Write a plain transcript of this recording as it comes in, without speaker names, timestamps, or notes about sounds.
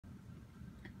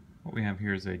What we have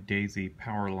here is a Daisy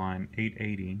Powerline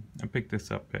 880. I picked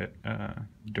this up at a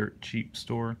dirt cheap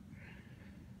store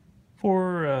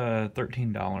for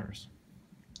 $13,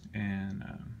 and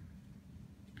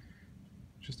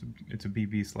it's a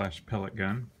BB/pellet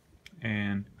gun.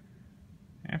 And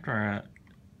after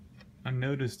I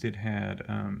noticed it had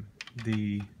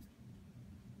the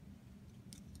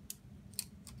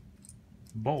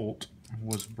bolt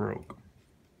was broke.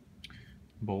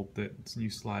 Bolt that you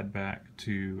slide back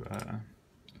to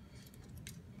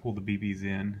pull the BBs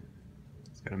in.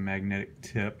 It's got a magnetic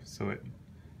tip, so it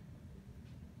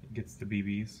gets the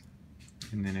BBs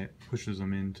and then it pushes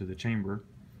them into the chamber.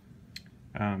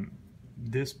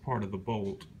 This part of the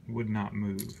bolt would not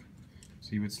move,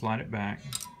 so you would slide it back,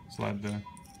 slide the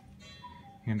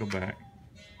handle back,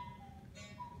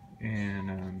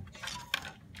 and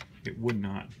it would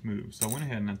not move. So I went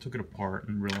ahead and I took it apart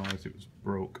and realized it was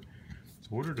broke. So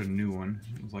I ordered a new one.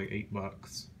 It was like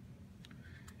 $8.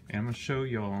 And I'm going to show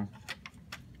y'all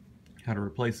how to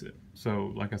replace it.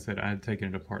 So like I said, I had taken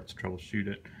it apart to troubleshoot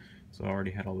it, so I already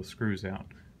had all the screws out.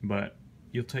 But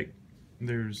you'll take,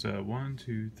 there's 1,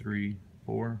 2, 3,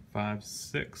 4, 5,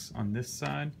 6 on this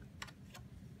side,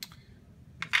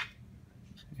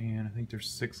 and I think there's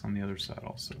 6 on the other side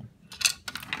also.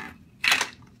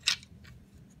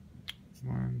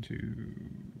 1, 2,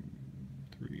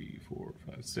 3, 4,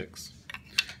 5, 6.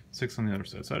 6 on the other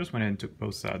side. So I just went ahead and took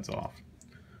both sides off,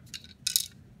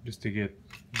 just to get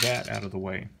that out of the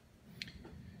way.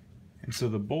 And so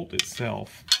the bolt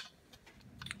itself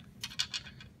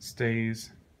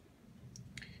stays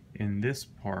in this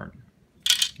part,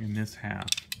 in this half.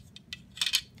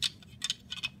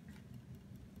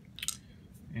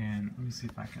 And let me see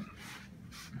if I can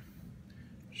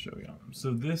show you.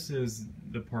 So this is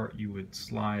the part you would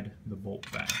slide the bolt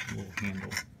back, the little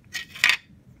handle.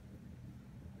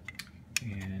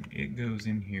 And it goes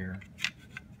in here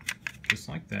just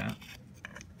like that.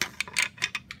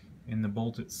 And the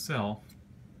bolt itself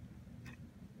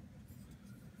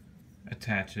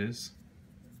attaches.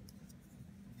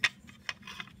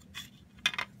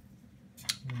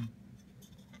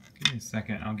 Give me a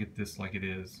second, I'll get this like it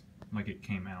is, like it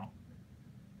came out,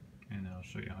 and I'll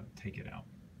show you how to take it out.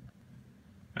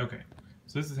 Okay,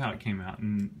 so this is how it came out,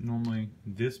 and normally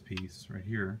this piece right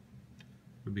here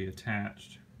would be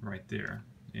attached right there,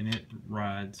 and it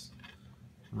rides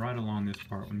right along this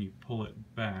part. When you pull it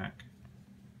back,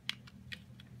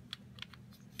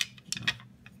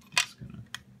 it's gonna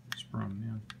sprung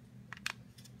now.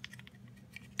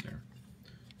 There.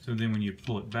 So then when you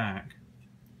pull it back,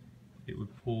 it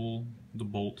would pull the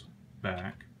bolt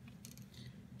back,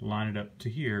 line it up to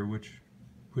here, which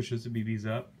pushes the BBs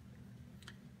up.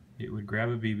 It would grab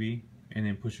a BB and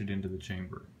then push it into the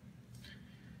chamber.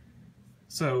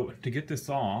 So to get this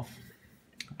off,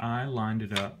 I lined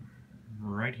it up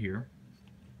right here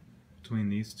between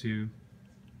these two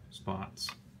spots,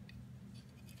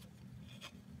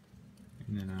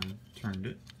 and then I turned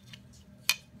it,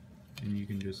 and you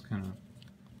can just kind of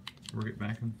work it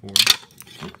back and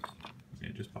forth. Oop,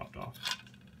 it just popped off.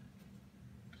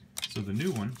 So the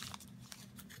new one,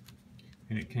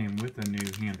 and it came with a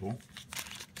new handle.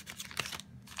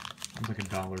 It's like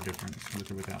 $1 difference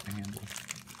with or without the handle.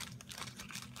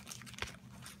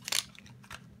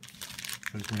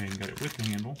 I just went ahead and got it with the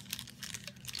handle,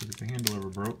 so if the handle ever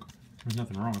broke, there's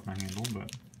nothing wrong with my handle,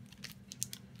 but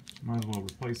might as well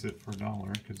replace it for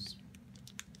 $1, because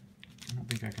I don't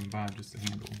think I can buy just the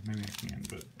handle. Maybe I can,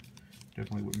 but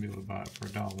definitely wouldn't be able to buy it for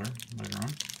 $1 later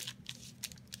on.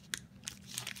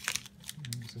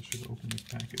 I guess I should have opened this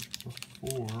package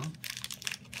before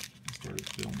I started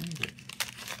filming, but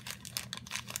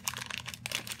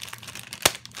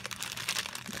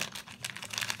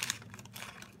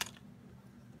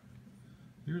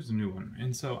here's a new one.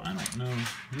 And so I don't know,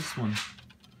 this one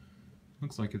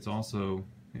looks like it's also,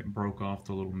 it broke off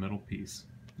the little metal piece.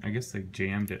 I guess they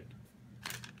jammed it.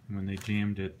 And when they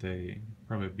jammed it, they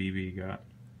probably a BB got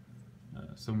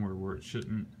somewhere where it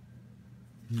shouldn't,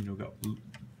 you know, got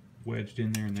wedged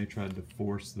in there, and they tried to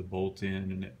force the bolt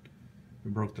in, and it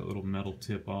broke that little metal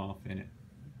tip off, and it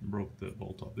broke the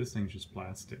bolt off. This thing's just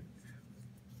plastic.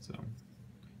 So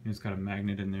it's got a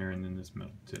magnet in there and then this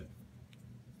metal tip.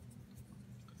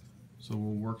 So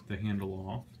we'll work the handle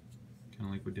off, kind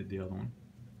of like we did the other one.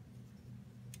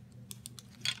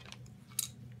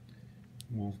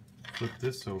 We'll flip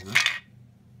this over,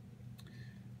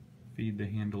 feed the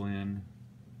handle in.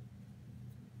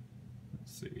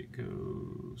 Let's see, it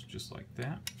goes just like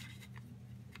that.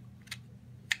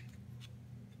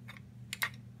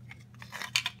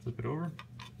 Flip it over,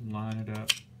 line it up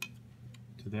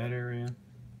to that area.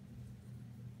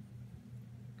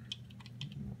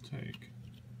 We'll take.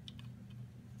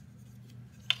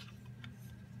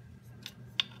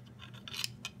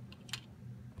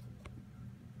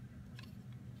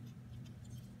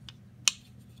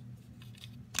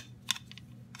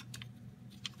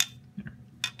 There.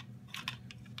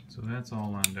 So that's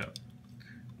all lined up.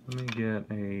 Let me get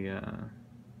a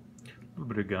little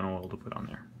bit of gun oil to put on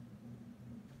there.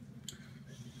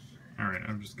 Alright,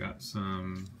 I've just got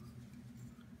some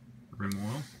rim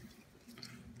oil.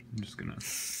 I'm just gonna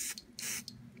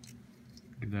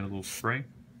give that a little spray.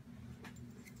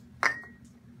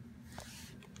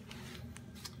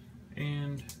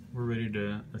 And we're ready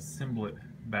to assemble it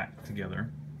back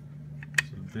together.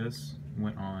 So this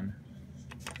went on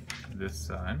this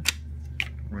side.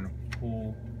 We're gonna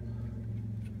pull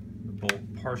the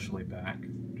bolt partially back,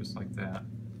 just like that.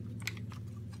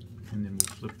 And then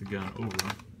we'll flip the gun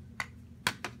over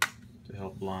to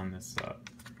help line this up.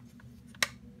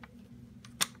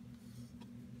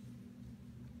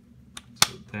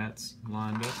 So that's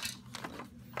lined up.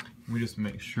 We just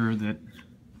make sure that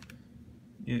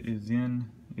it is in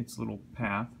its little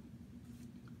path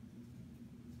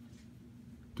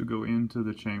to go into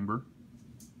the chamber,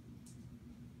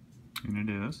 and it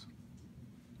is.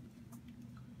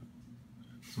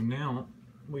 So now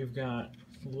we've got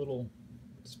a little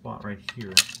spot right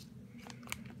here.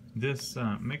 This,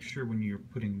 make sure when you're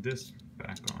putting this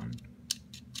back on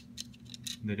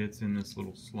that it's in this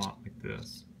little slot like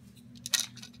this.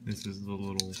 This is the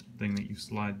little thing that you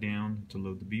slide down to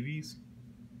load the BBs.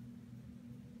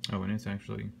 Oh, and it's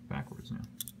actually backwards now.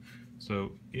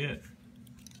 So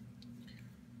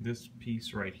this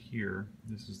piece right here,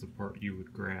 this is the part you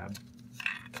would grab.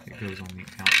 It goes on the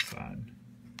outside.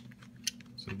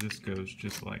 So this goes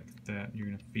just like that. You're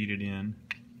going to feed it in.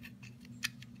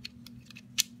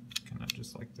 Kind of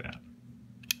just like that.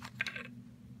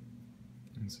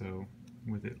 And so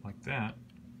with it like that,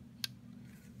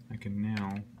 I can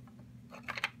now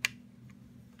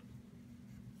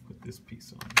put this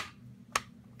piece on.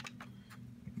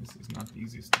 This is not the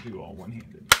easiest to do all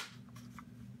one-handed.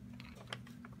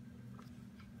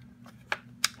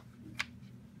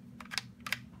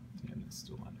 And it's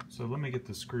still on it. So let me get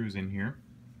the screws in here.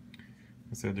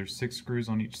 I said there's 6 screws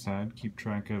on each side. Keep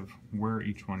track of where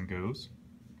each one goes.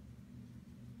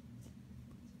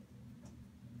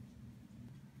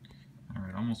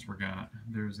 Alright, almost forgot.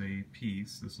 There's a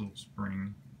piece, this little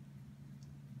spring.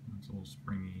 It's a little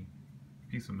springy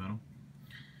piece of metal.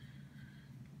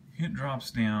 It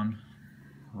drops down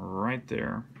right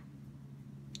there,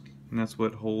 and that's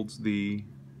what holds the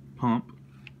pump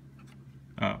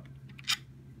up.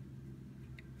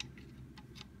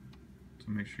 So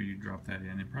make sure you drop that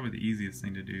in, and probably the easiest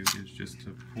thing to do is just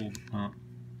to pull the pump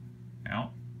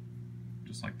out,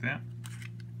 just like that,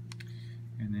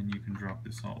 and then you can drop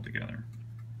this all together.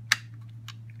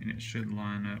 And it should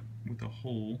line up with a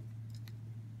hole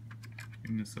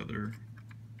in this other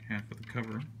half of the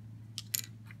cover.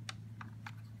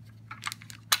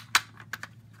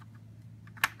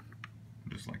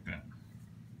 Just like that.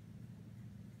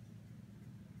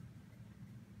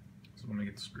 So let me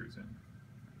get the screws in.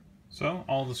 So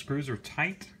all the screws are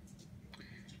tight,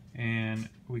 and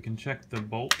we can check the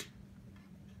bolt.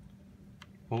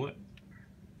 Pull it.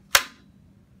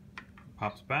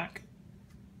 Pops back.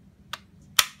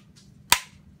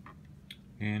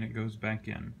 And it goes back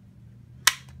in.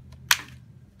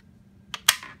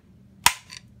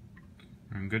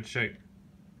 We're in good shape.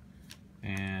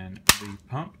 And the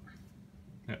pump,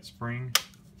 that spring,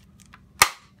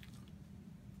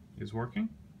 is working.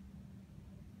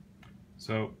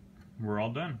 So we're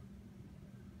all done.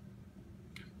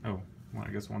 Oh, well,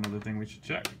 I guess one other thing we should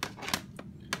check.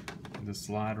 The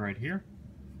slide right here.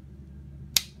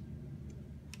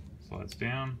 Slides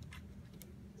down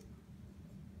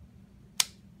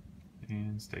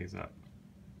and stays up.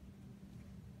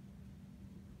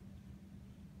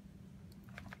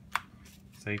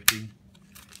 Safety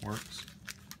works.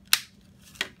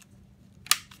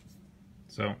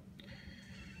 So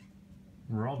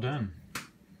we're all done.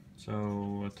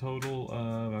 So a total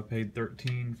of, I paid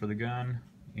 $13 for the gun,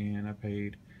 and I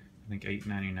paid, I think,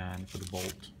 $8.99 for the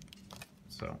bolt.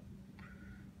 So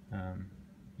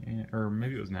or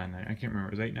maybe it was $9.99. I can't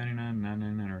remember. It was $8.99,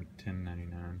 $9.99, or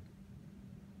 $10.99.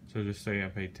 So just say I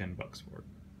paid $10 for it.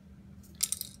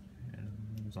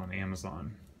 And it was on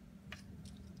Amazon.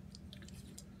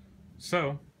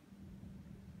 So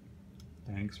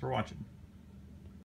thanks for watching.